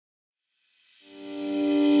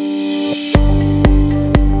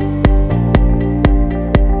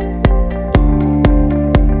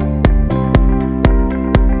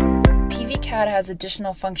has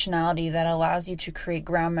additional functionality that allows you to create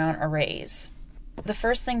ground mount arrays. The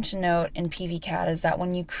first thing to note in PVCAD is that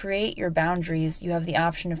when you create your boundaries, you have the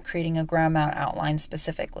option of creating a ground mount outline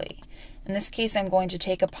specifically. In this case, I'm going to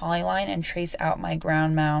take a polyline and trace out my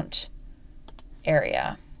ground mount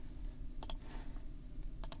area.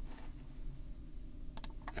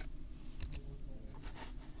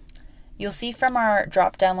 You'll see from our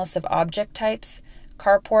drop-down list of object types,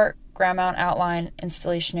 carport, ground mount outline,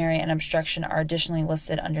 installation area, and obstruction are additionally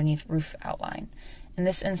listed underneath roof outline. In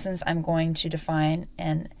this instance, I'm going to define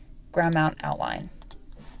an ground mount outline.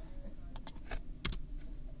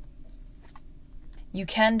 You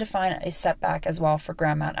can define a setback as well for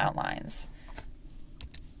ground mount outlines.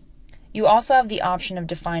 You also have the option of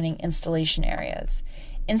defining installation areas.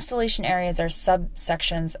 Installation areas are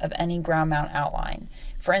subsections of any ground mount outline.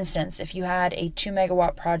 For instance, if you had a 2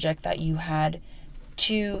 megawatt project that you had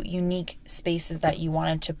 2 unique spaces that you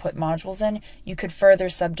wanted to put modules in, you could further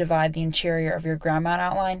subdivide the interior of your ground mount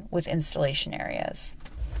outline with installation areas.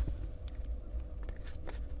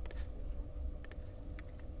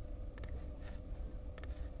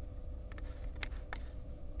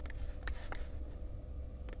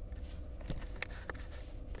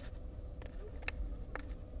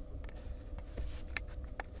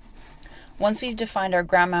 Once we've defined our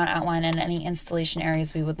ground mount outline and any installation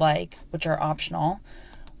areas we would like, which are optional,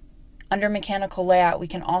 under mechanical layout we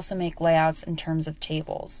can also make layouts in terms of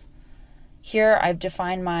tables. Here I've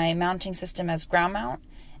defined my mounting system as ground mount,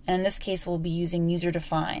 and in this case we'll be using user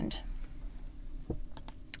defined.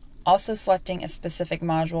 Also selecting a specific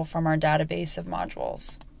module from our database of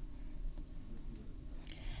modules.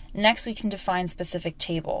 Next, we can define specific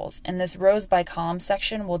tables. In this rows by column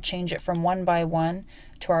section, we'll change it from 1 by 1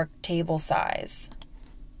 to our table size.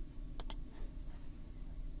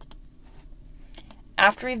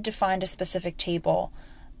 After we've defined a specific table,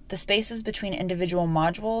 the spaces between individual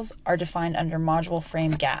modules are defined under module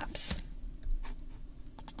frame gaps.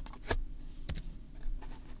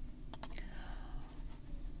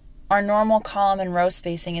 Our normal column and row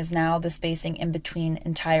spacing is now the spacing in between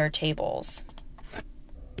entire tables.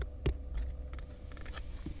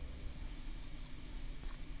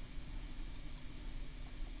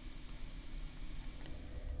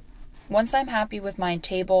 Once I'm happy with my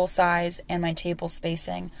table size and my table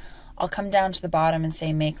spacing, I'll come down to the bottom and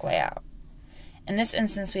say Make Layout. In this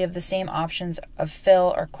instance, we have the same options of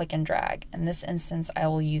fill or click and drag. In this instance, I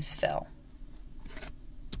will use fill.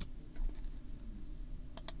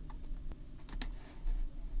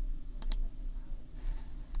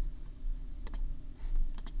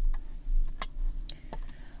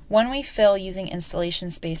 When we fill using installation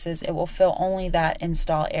spaces, it will fill only that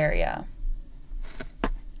install area.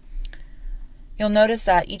 You'll notice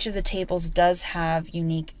that each of the tables does have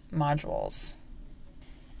unique modules.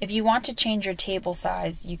 If you want to change your table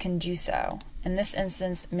size, you can do so. In this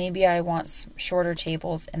instance, maybe I want shorter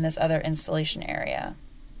tables in this other installation area.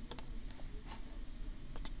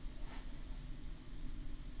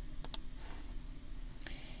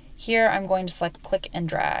 Here I'm going to select click and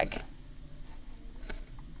drag.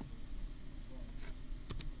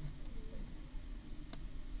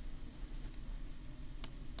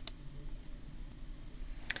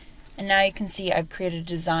 And now you can see I've created a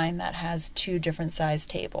design that has 2 different size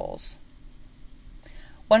tables.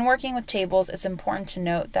 When working with tables, it's important to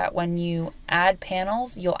note that when you add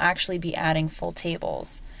panels, you'll actually be adding full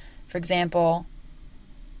tables. For example,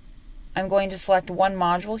 I'm going to select one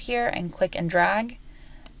module here and click and drag,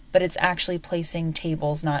 but it's actually placing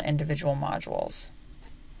tables, not individual modules.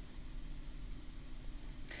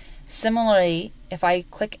 Similarly, if I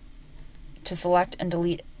click to select and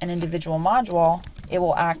delete an individual module, it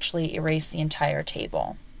will actually erase the entire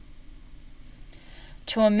table.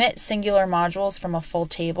 To omit singular modules from a full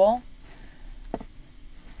table,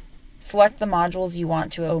 select the modules you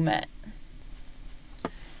want to omit.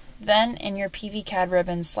 Then, in your PVCAD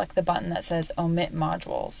ribbon, select the button that says Omit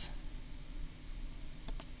Modules.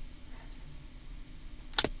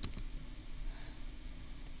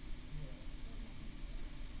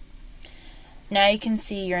 Now you can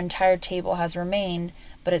see your entire table has remained,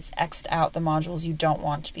 but it's X'd out the modules you don't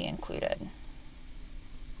want to be included.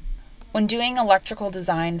 When doing electrical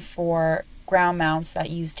design for ground mounts that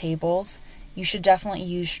use tables, you should definitely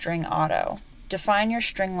use string auto. Define your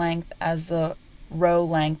string length as the row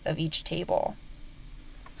length of each table.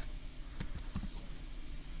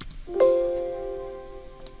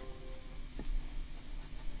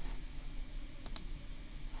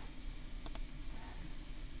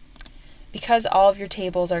 Because all of your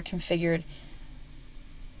tables are configured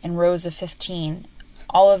in rows of 15,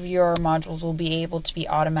 all of your modules will be able to be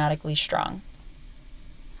automatically strung.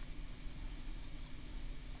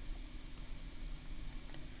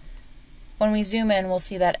 When we zoom in, we'll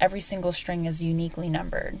see that every single string is uniquely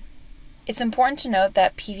numbered. It's important to note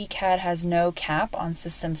that PVCAD has no cap on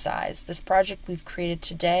system size. This project we've created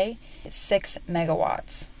today is 6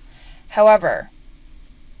 megawatts. However,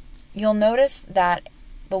 you'll notice that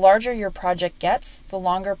the larger your project gets, the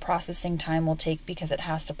longer processing time will take because it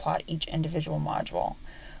has to plot each individual module.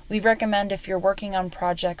 We recommend if you're working on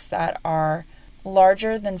projects that are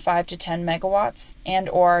larger than 5 to 10 megawatts and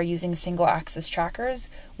or are using single axis trackers,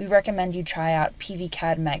 we recommend you try out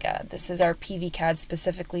PVCAD Mega. This is our PVCAD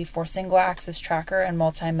specifically for single axis tracker and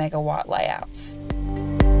multi-megawatt layouts.